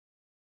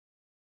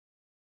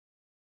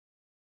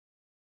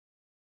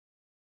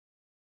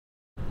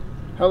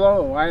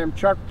Hello, I am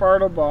Chuck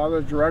Bartlebaugh,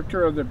 the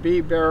director of the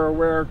Be Bear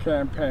Aware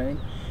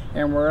campaign,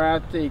 and we're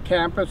at the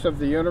campus of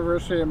the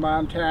University of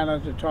Montana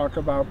to talk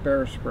about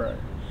bear spray.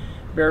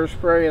 Bear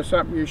spray is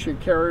something you should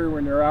carry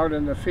when you're out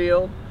in the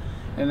field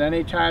and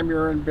anytime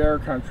you're in bear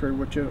country,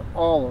 which is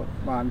all of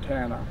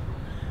Montana.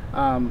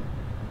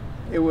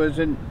 It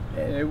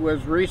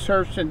was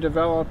researched and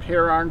developed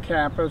here on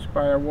campus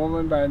by a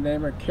woman by the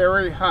name of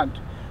Carrie Hunt,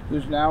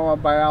 who's now a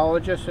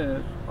biologist and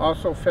is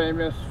also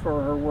famous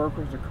for her work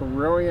with the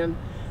Karelian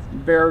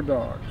bear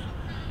dogs.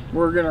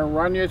 We're going to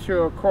run you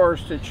through a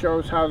course that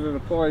shows how to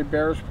deploy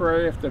bear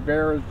spray if the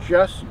bear is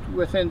just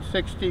within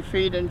 60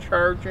 feet in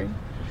charging,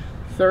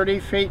 30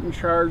 feet in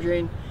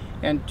charging,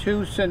 and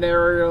 2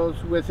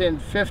 scenarios within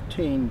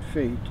 15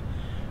 feet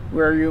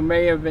where you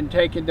may have been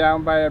taken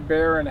down by a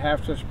bear and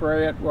have to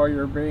spray it while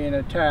you're being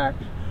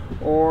attacked,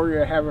 or you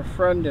have a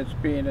friend that's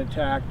being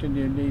attacked and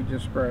you need to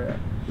spray it.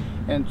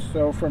 And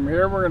so from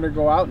here we're going to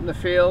go out in the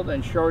field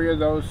and show you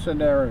those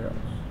scenarios.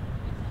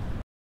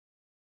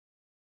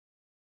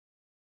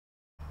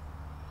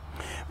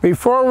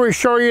 Before we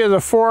show you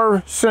the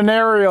 4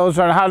 scenarios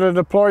on how to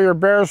deploy your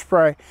bear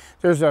spray,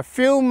 there's a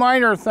few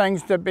minor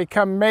things that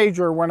become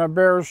major when a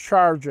bear is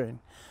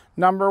charging.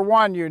 Number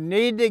 1, you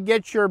need to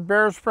get your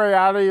bear spray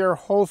out of your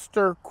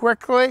holster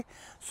quickly,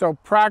 so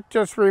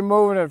practice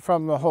removing it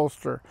from the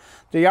holster.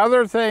 The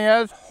other thing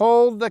is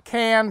hold the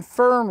can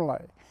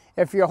firmly.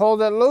 If you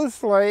hold it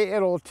loosely,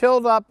 it'll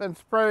tilt up and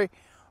spray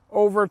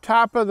over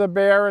top of the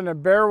bear, and the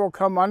bear will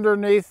come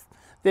underneath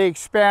the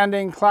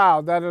expanding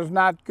cloud. That is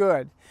not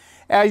good.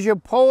 As you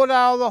pull it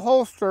out of the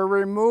holster,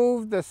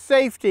 remove the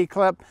safety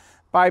clip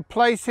by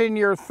placing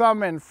your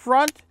thumb in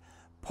front,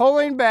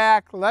 pulling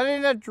back,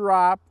 letting it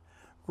drop,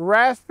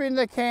 grasping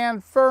the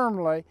can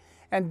firmly,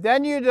 and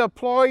then you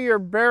deploy your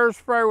bear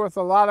spray with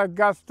a lot of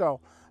gusto.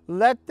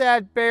 Let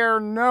that bear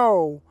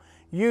know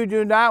you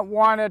do not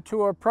want it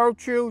to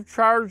approach you,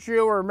 charge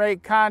you, or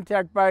make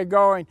contact by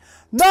going,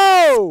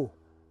 "No!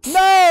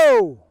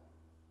 No!"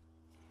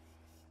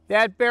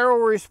 That bear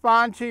will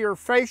respond to your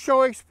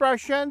facial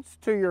expressions,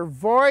 to your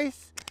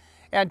voice,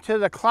 and to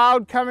the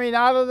cloud coming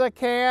out of the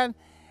can.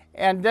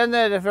 And then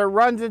if it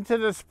runs into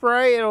the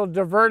spray, it'll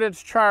divert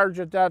its charge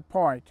at that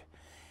point.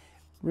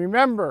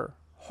 Remember,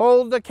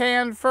 hold the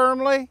can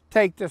firmly,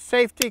 take the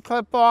safety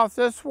clip off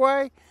this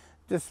way,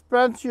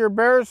 dispense your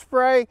bear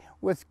spray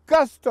with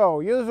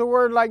gusto. Use a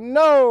word like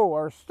no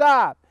or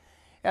stop,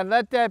 and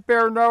let that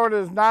bear know it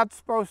is not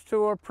supposed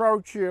to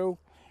approach you.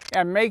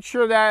 And make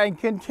sure that, and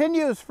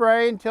continue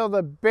spraying until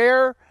the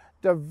bear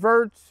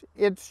diverts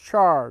its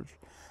charge.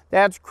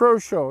 That's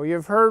crucial.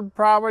 You've heard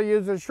probably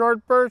use a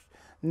short burst,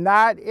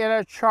 not in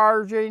a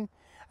charging,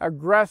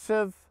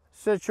 aggressive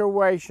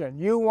situation.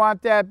 You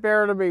want that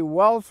bear to be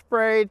well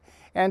sprayed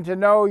and to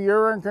know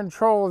you're in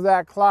control of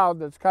that cloud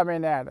that's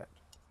coming at it.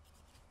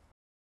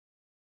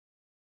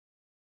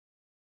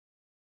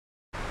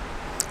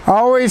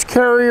 Always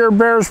carry your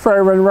bear spray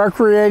when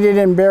recreating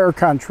in bear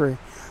country.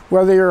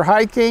 Whether you're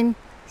hiking,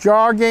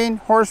 jogging,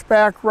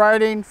 horseback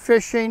riding,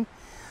 fishing,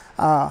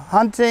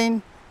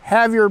 hunting,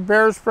 have your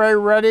bear spray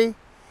ready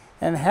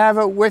and have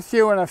it with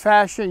you in a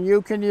fashion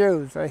you can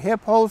use. A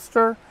hip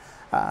holster,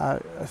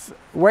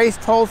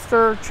 waist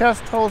holster,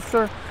 chest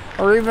holster,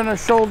 or even a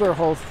shoulder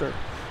holster.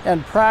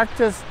 And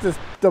practice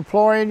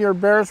deploying your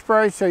bear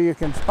spray so you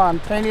can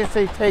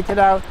spontaneously take it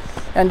out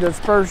and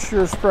disperse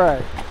your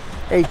spray.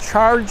 A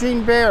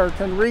charging bear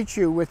can reach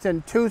you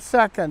within 2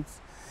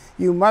 seconds.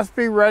 You must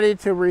be ready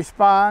to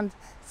respond.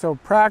 So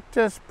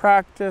practice,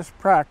 practice,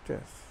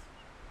 practice.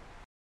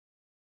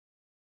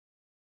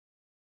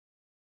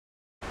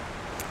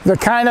 The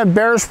kind of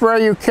bear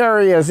spray you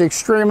carry is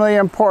extremely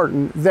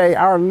important. They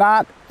are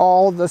not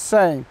all the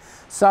same.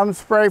 Some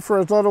spray for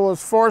as little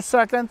as 4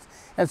 seconds,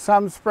 and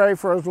some spray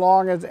for as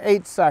long as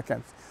 8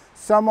 seconds.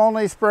 Some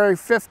only spray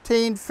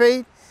 15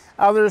 feet,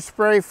 others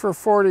spray for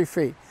 40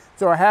 feet.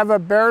 So have a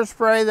bear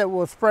spray that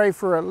will spray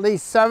for at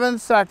least 7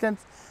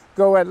 seconds,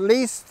 go at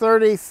least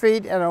 30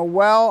 feet in a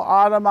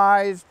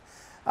well-atomized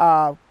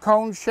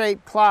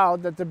cone-shaped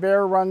cloud that the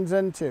bear runs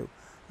into.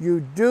 You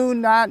do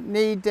not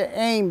need to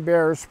aim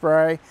bear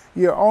spray.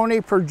 You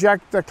only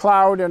project the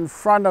cloud in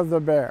front of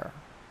the bear.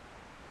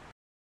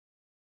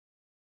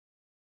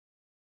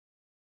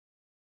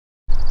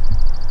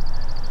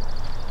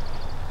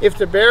 If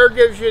the bear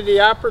gives you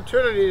the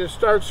opportunity to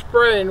start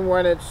spraying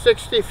when it's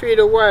 60 feet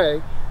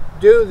away,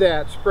 do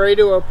that. Spray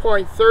to a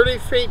point 30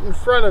 feet in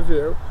front of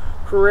you,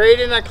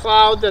 creating a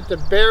cloud that the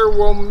bear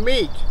will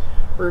meet.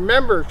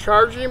 Remember,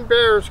 charging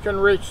bears can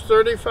reach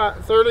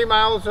 30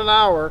 miles an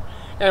hour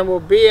and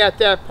will be at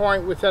that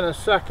point within a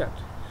second.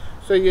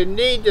 So you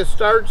need to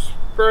start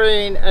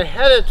spraying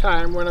ahead of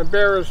time when a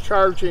bear is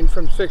charging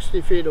from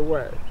 60 feet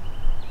away.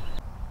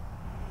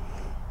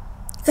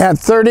 At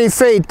 30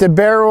 feet, the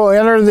bear will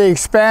enter the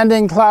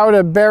expanding cloud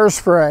of bear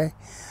spray.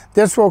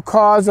 This will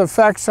cause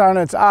effects on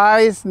its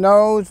eyes,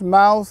 nose,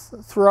 mouth,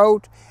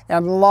 throat,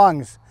 and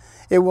lungs.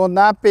 It will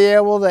not be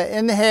able to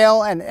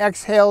inhale and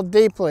exhale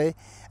deeply,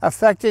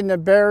 affecting the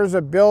bear's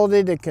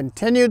ability to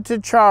continue to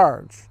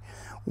charge.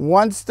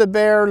 Once the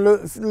bear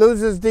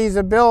loses these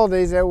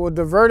abilities, it will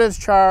divert its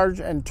charge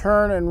and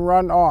turn and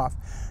run off.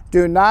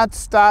 Do not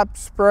stop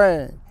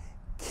spraying.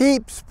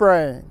 Keep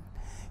spraying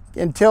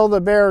until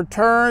the bear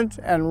turns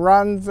and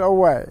runs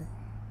away.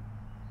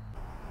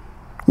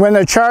 When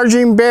the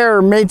charging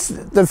bear meets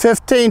the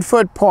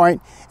 15-foot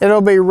point,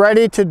 it'll be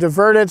ready to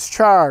divert its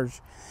charge.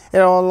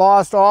 It'll have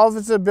lost all of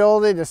its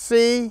ability to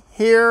see,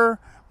 hear,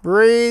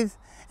 breathe,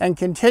 and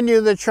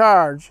continue the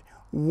charge.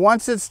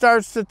 Once it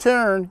starts to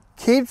turn,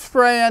 keep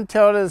spraying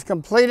until it has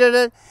completed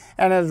it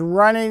and is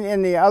running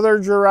in the other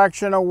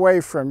direction away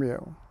from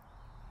you.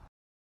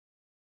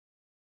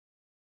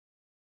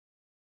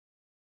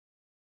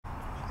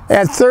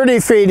 At 30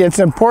 feet, it's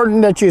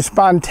important that you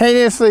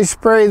spontaneously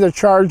spray the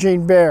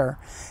charging bear.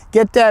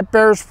 Get that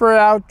bear spray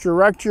out,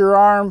 direct your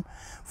arm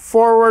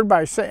forward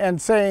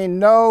and saying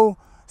no,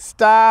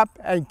 stop,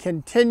 and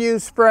continue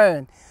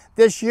spraying.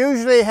 This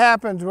usually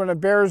happens when a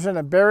bear is in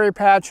a berry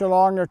patch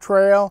along the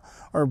trail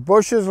or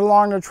bushes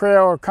along the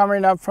trail or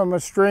coming up from a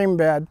stream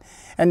bed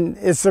and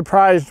is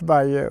surprised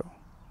by you.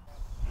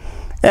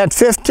 At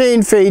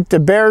 15 feet, the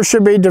bear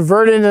should be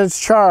diverting its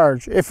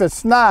charge. If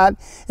it's not,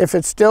 if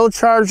it's still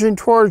charging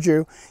towards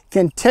you,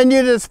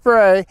 continue to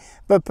spray,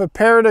 but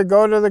prepare to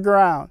go to the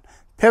ground.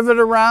 Pivot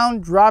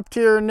around, drop to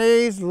your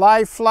knees,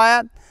 lie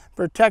flat,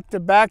 protect the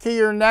back of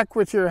your neck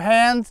with your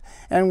hands,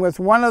 and with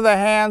one of the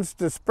hands,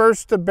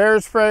 disperse the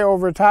bear spray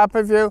over top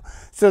of you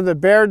so the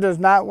bear does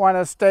not want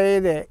to stay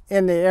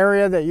in the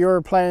area that you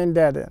are playing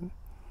dead in.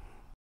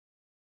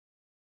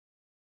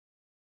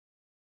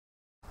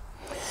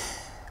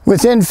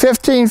 Within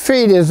 15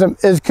 feet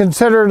is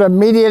considered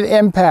immediate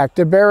impact.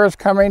 The bear is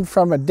coming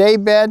from a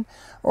daybed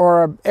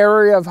or an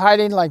area of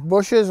hiding like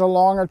bushes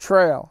along a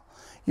trail.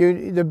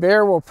 The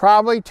bear will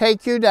probably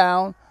take you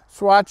down,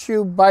 swat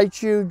you,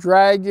 bite you,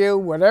 drag you,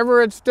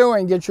 whatever it's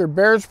doing, get your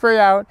bear spray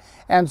out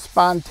and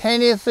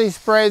spontaneously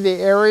spray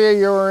the area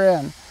you're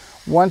in.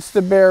 Once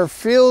the bear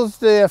feels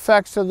the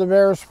effects of the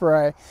bear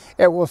spray,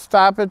 it will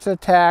stop its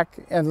attack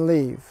and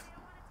leave.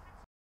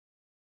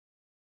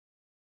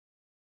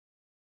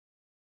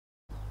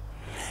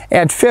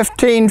 At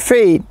 15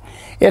 feet,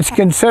 it's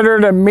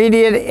considered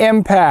immediate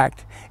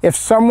impact. If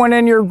someone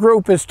in your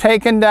group is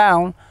taken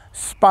down,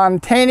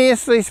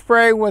 spontaneously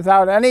spray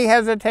without any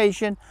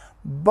hesitation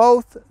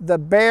both the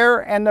bear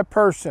and the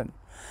person.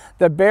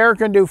 The bear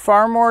can do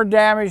far more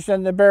damage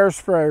than the bear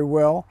spray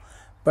will,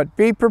 but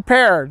be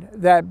prepared.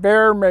 That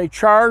bear may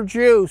charge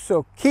you,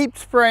 so keep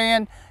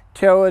spraying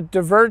till it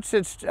diverts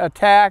its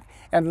attack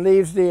and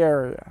leaves the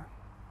area.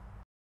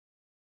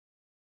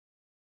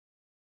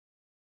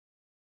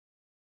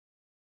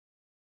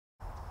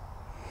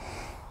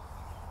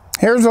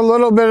 Here's a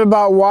little bit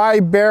about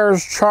why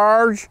bears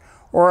charge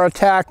or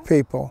attack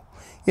people.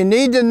 You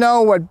need to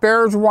know what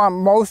bears want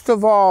most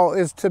of all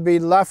is to be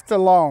left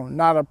alone,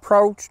 not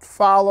approached,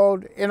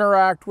 followed,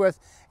 interact with,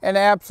 and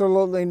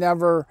absolutely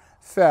never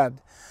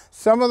fed.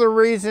 Some of the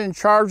reason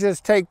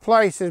charges take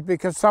place is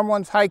because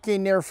someone's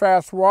hiking near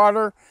fast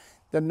water,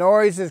 the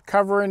noise is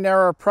covering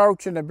their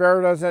approach, and the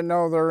bear doesn't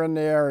know they're in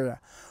the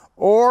area.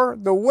 Or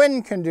the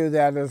wind can do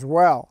that as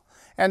well,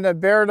 and the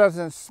bear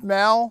doesn't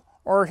smell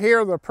or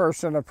hear the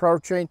person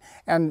approaching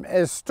and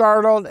is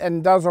startled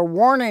and does a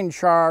warning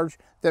charge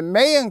that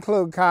may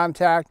include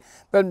contact,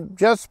 but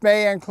just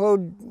may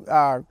include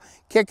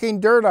kicking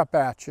dirt up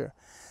at you.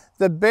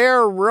 The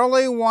bear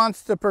really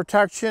wants the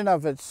protection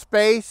of its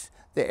space,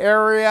 the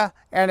area,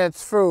 and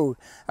its food.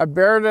 A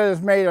bear that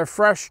has made a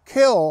fresh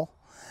kill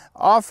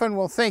often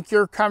will think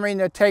you're coming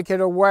to take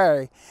it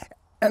away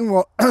and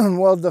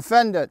will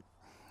defend it.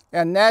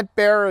 And that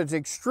bear is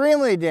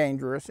extremely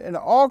dangerous. In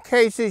all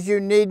cases, you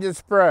need to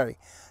spray.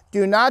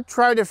 Do not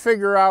try to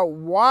figure out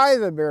why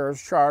the bear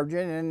is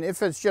charging and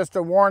if it's just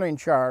a warning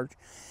charge.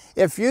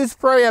 If you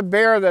spray a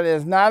bear that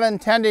is not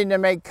intending to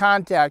make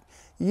contact,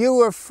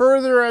 you have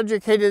further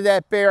educated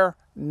that bear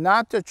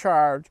not to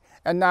charge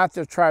and not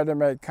to try to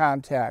make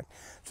contact.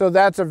 So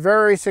that's a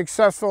very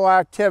successful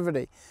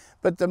activity.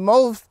 But the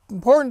most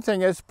important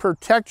thing is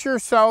protect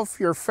yourself,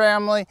 your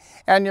family,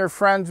 and your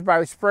friends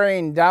by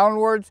spraying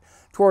downwards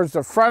towards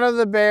the front of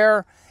the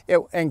bear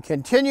and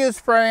continue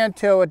spraying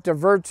until it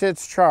diverts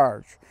its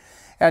charge.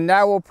 And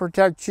that will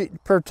protect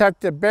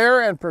the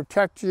bear and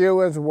protect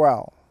you as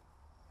well.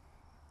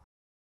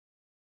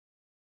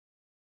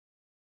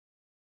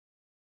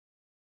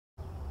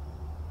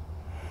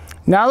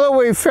 Now that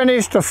we've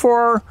finished the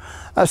 4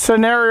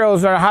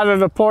 scenarios on how to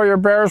deploy your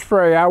bear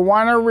spray, I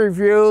want to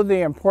review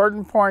the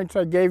important points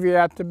I gave you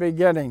at the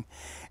beginning.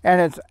 And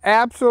it's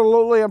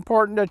absolutely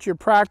important that you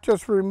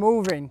practice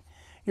removing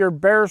your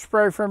bear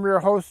spray from your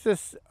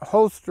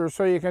holster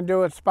so you can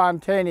do it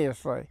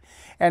spontaneously.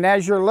 And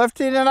as you're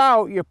lifting it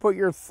out, you put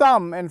your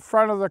thumb in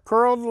front of the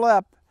curled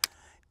lip,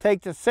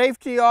 take the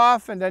safety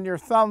off, and then your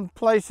thumb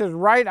places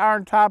right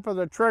on top of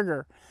the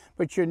trigger.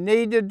 But you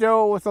need to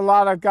do it with a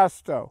lot of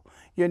gusto.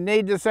 You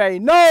need to say,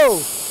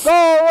 "No,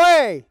 go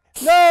away,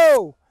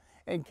 no,"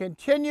 and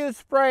continue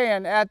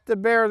spraying at the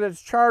bear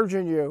that's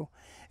charging you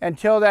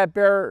until that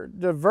bear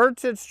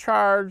diverts its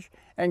charge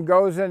and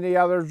goes in the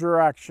other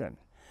direction.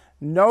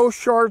 No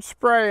short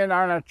spraying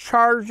on a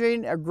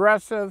charging,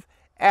 aggressive,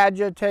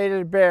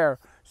 agitated bear.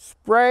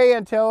 Spray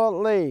until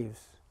it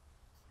leaves.